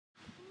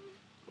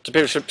Some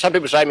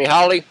people say to me,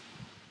 Harley,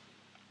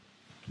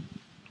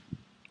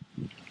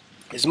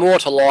 there's more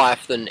to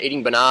life than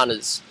eating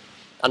bananas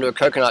under a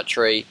coconut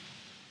tree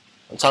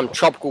on some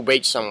tropical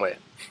beach somewhere.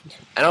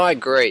 And I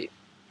agree.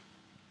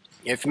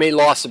 You know, for me,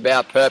 life's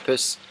about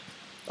purpose.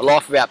 A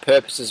life without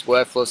purpose is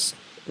worthless.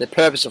 And the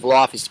purpose of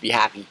life is to be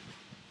happy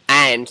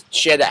and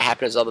share that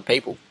happiness with other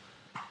people.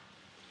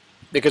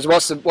 Because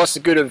what's the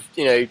good of,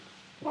 you know,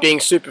 being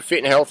super fit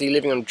and healthy,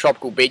 living on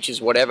tropical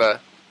beaches, whatever,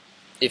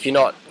 if you're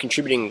not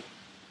contributing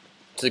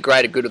to the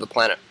greater good of the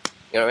planet?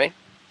 You know what I mean?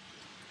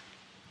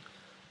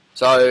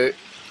 So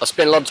I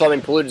spend a lot of time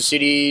in polluted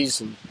cities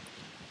and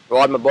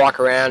riding my bike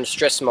around,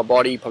 stressing my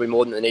body probably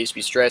more than it needs to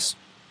be stressed,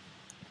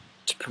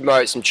 to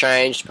promote some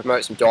change, to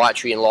promote some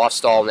dietary and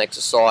lifestyle and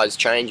exercise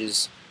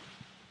changes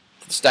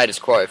for the status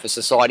quo, for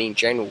society in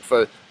general,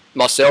 for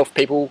myself,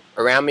 people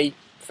around me,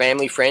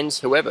 family, friends,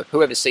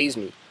 whoever sees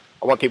me.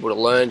 I want people to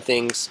learn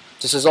things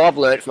just as I've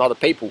learned from other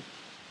people,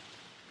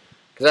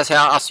 because that's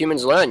how us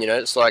humans learn. You know,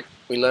 it's like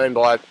we learn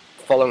by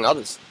following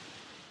others.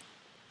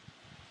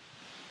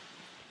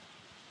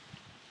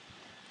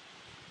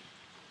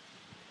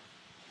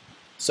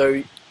 So,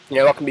 you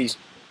know, I can be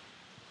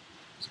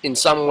in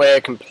somewhere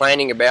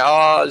complaining about,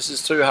 oh, this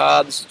is too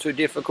hard, this is too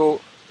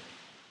difficult.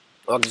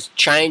 I'll just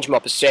change my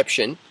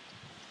perception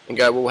and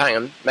go, well, hang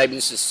on, maybe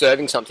this is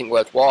serving something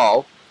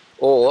worthwhile,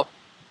 or,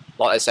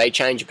 like they say,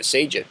 change your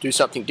procedure, do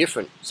something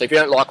different. So if you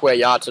don't like where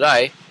you are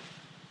today,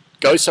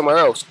 go somewhere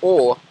else,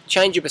 or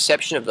change your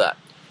perception of that.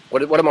 What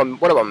do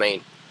I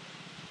mean?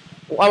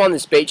 Well, I'm on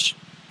this beach.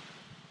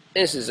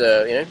 This is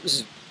this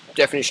is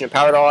definition of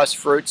paradise: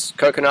 fruits,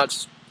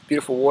 coconuts,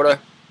 beautiful water,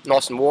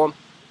 nice and warm.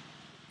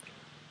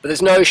 But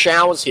there's no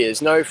showers here.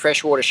 There's no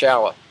freshwater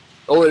shower.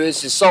 All it is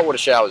saltwater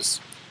showers.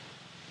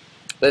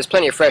 But there's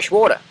plenty of fresh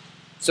water.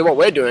 So what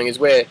we're doing is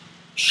we're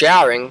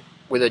showering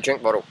with a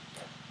drink bottle.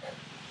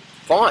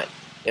 Fine,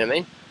 you know what I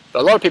mean?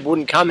 But a lot of people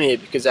wouldn't come here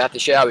because they have to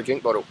shower with a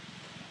drink bottle.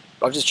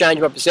 I've just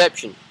changed my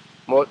perception.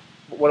 What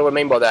do I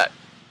mean by that?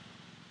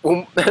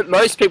 Well,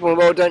 most people in the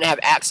world don't have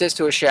access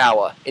to a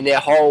shower in their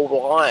whole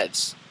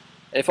lives.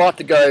 And if I have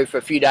to go for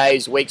a few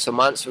days, weeks or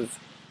months of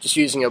just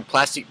using a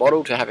plastic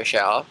bottle to have a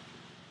shower,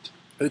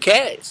 who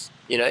cares,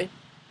 you know?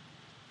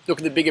 Look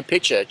at the bigger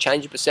picture,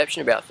 change your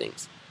perception about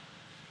things.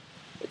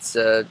 It's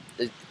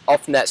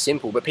often that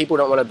simple, but people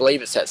don't want to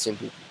believe it's that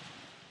simple.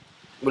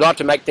 We like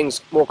to make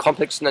things more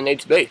complex than they need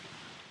to be.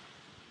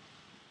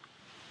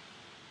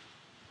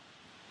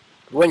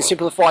 When you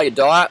simplify your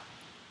diet,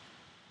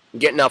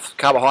 and get enough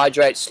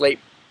carbohydrates, sleep,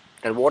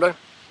 and water,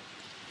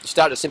 you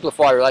start to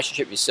simplify your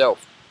relationship with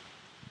yourself.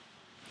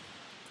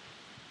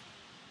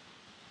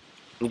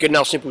 And get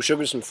enough simple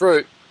sugars and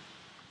fruit,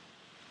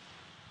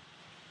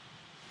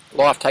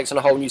 life takes on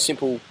a whole new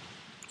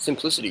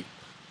simplicity.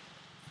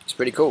 It's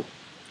pretty cool.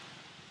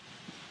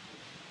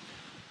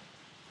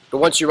 But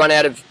once you run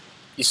out of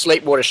your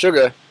sleep, water,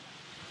 sugar,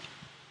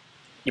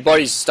 your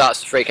body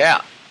starts to freak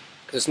out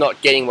because it's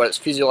not getting what it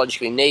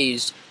physiologically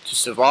needs to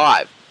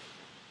survive.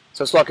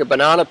 So it's like a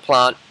banana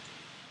plant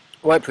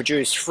won't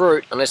produce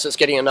fruit unless it's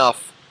getting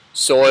enough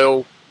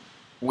soil,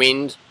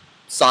 wind,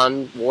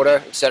 sun,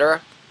 water,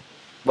 etc.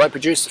 Won't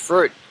produce the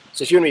fruit.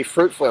 So if you want to be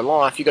fruitful in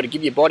life, you've got to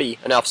give your body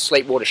enough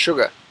sleep, water,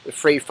 sugar, the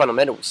three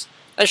fundamentals.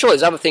 And sure,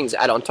 there's other things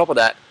that add on top of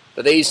that,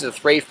 but these are the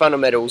three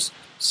fundamentals: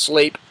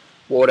 sleep,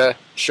 water,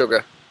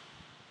 sugar.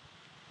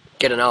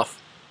 Get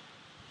enough.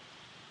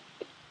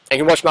 And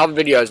you can watch my other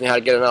videos on how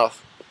to get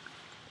enough.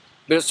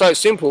 But it's so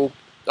simple,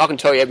 I can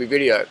tell you every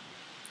video.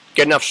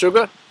 Get enough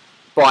sugar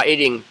by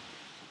eating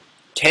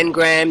 10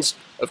 grams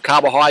of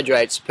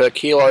carbohydrates per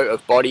kilo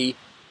of body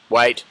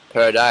weight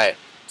per day.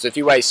 So if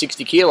you weigh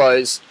 60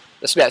 kilos,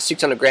 that's about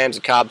 600 grams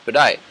of carbs per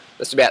day.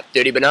 That's about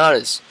 30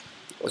 bananas.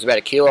 It's about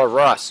a kilo of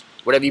rice.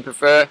 Whatever you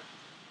prefer.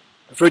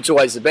 Fruit's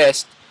always the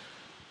best.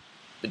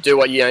 But do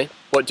what you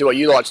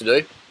like to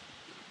do.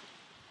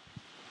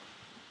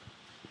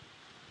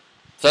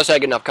 So that's how you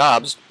get enough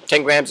carbs.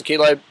 10 grams a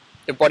kilo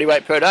of body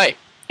weight per day.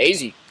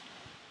 Easy.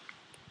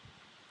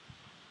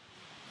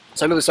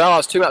 Some people say, oh,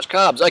 it's too much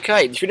carbs.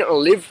 Okay, if you don't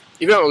want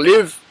to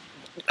live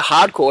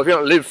hardcore, if you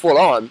don't want to live full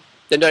on,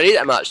 then don't eat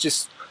that much.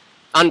 Just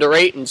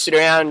undereat and sit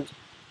around.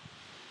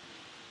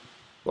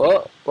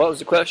 What was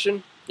the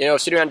question? You know,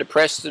 sit around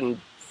depressed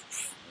and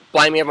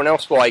blaming everyone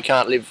else why you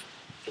can't live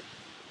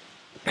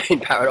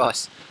in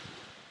paradise.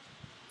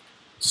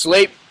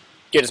 Sleep,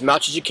 get as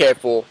much as you care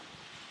for.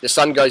 The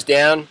sun goes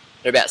down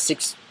at about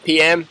 6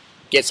 PM,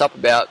 gets up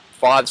about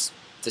 5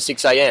 to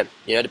 6 AM,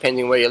 you know,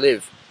 depending on where you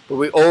live. But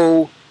we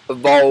all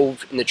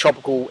evolved in the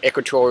tropical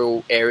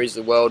equatorial areas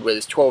of the world where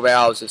there's 12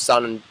 hours of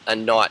sun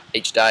and night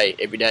each day,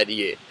 every day of the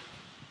year.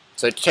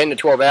 So 10 to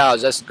 12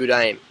 hours, that's a good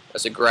aim.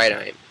 That's a great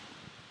aim.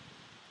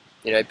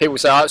 You know, people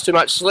say, oh, it's too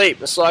much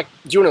sleep. It's like,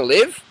 do you want to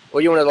live? Or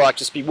you want to like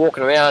just be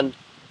walking around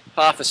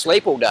half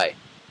asleep all day?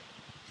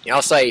 You know,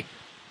 I'll say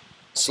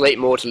sleep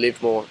more to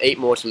live more, eat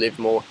more to live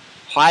more,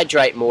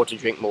 hydrate more to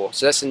drink more.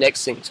 So that's the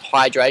next thing,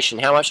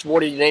 hydration. How much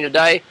water do you need a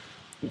day?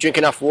 You drink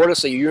enough water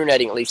so you're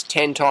urinating at least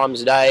 10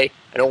 times a day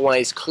and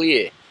always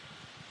clear.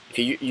 If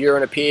your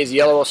urine appears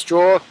yellow or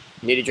straw,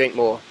 You need to drink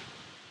more.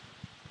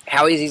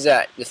 How easy is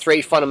that? The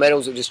 3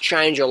 fundamentals that just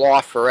change your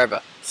life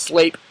forever.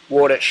 Sleep,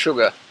 water,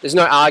 sugar. There's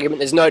no argument,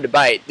 there's no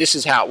debate. This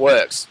is how it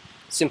works.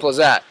 Simple as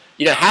that.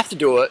 You don't have to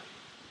do it,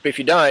 but if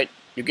you don't,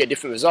 you'll get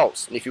different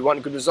results. And if you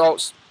want good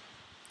results,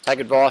 take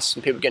advice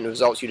from people getting the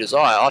results you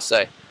desire, I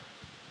say.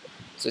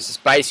 So it's this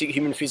basic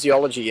human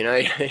physiology, you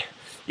know.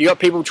 You got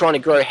people trying to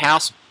grow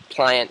house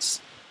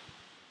plants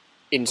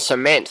in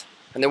cement,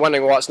 and they're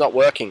wondering why it's not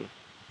working.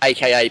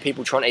 AKA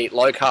people trying to eat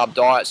low-carb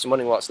diets and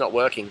wondering why it's not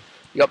working.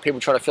 You got people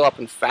trying to fill up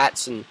in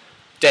fats and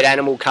dead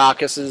animal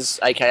carcasses,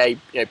 aka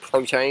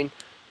protein,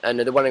 and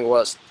they're wondering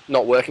why it's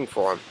not working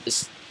for them.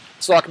 It's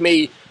like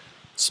me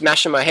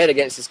smashing my head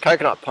against this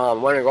coconut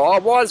palm, wondering, oh,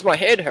 why does my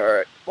head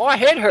hurt? My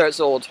head hurts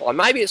all the time.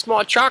 Maybe it's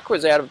my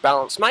chakras out of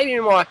balance. Maybe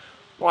my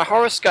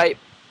horoscope.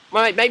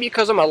 Maybe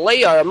because I'm a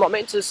Leo, I'm not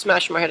meant to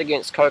smash my head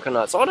against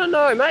coconuts. I don't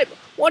know, mate.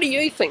 What do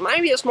you think?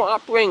 Maybe it's my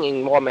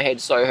upbringing why my head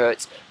so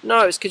hurts.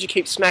 No, it's because you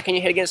keep smacking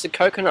your head against the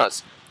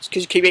coconuts. It's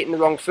because you keep eating the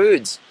wrong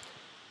foods.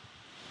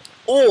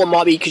 Or it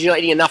might be because you're not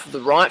eating enough of the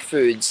right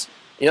foods.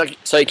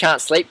 So you can't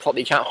sleep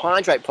properly, you can't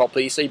hydrate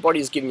properly, so your body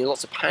is giving you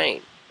lots of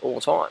pain all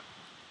the time.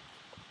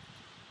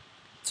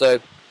 So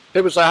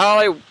people say,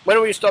 Harley, when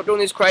will you stop doing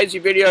these crazy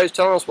videos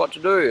telling us what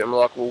to do? I'm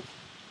like, well,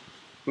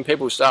 when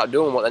people start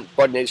doing what their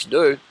body needs to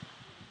do,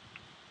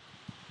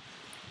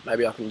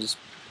 maybe I can just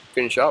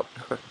finish up.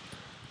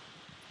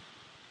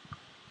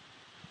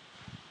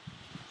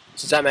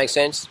 Does that make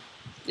sense?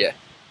 Yeah.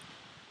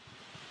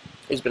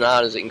 These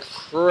bananas are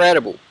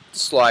incredible.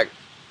 It's like,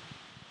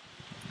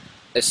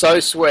 they're so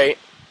sweet.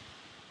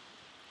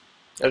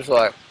 It's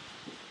like,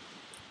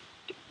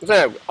 I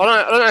don't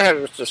know how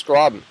to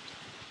describe them.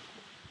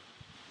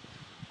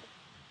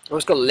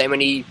 It's got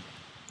lemony,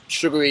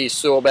 sugary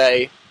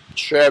sorbet,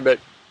 sherbet,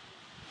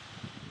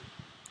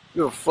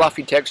 little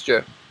fluffy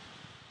texture.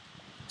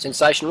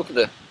 Sensation. Look at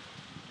the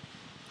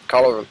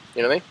colour of them,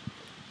 you know what I mean?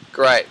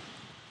 Great.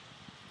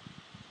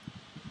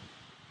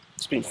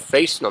 It's been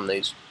feasting on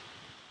these.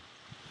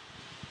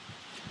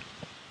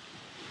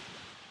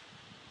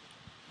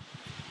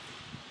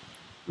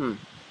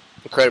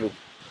 Incredible.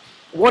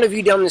 What have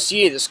you done this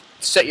year that's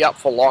set you up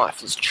for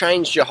life, that's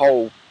changed your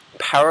whole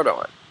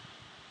paradigm?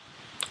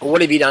 Or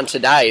what have you done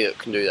today that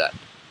can do that?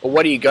 Or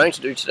what are you going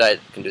to do today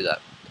that can do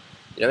that?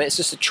 You know, it's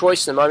just a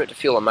choice in the moment to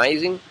feel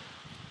amazing.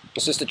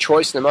 It's just a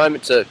choice in the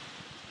moment to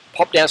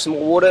pop down some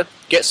more water,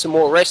 get some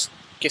more rest,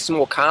 get some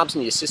more carbs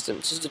in your system.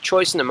 It's just a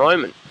choice in the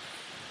moment.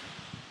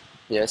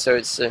 Yeah, so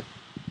it's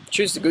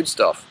choose the good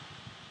stuff.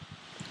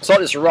 It's like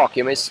this rock.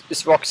 I mean,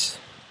 this rock's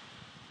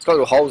got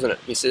little holes in it.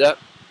 You see that?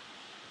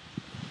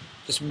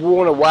 Just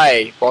worn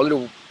away by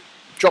little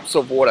drops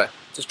of water.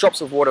 Just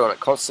drops of water on it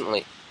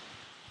constantly.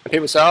 And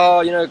people say,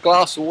 oh, you know, a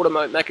glass of water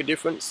might make a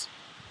difference.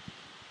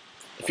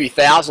 A few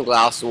thousand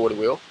glasses of water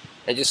will.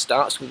 And it just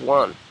starts with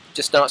one. It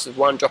just starts with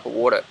one drop of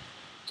water.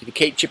 So if you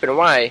keep chipping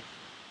away,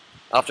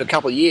 after a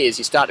couple of years,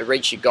 you start to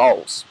reach your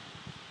goals.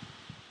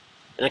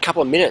 In a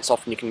couple of minutes,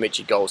 often you can reach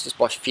your goals just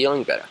by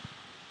feeling better.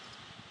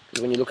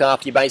 Because when you look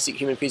after your basic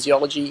human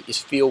physiology, you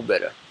feel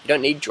better. You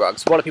don't need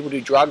drugs. A lot of people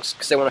do drugs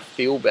because they want to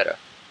feel better.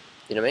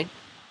 You know what I mean?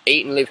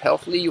 Eat and live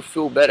healthily, you'll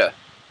feel better.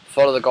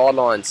 Follow the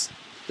guidelines.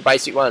 The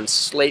basic ones: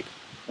 sleep,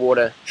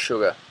 water,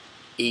 sugar.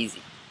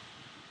 Easy.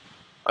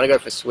 I'm going to go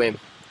for a swim.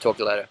 Talk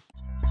to you later.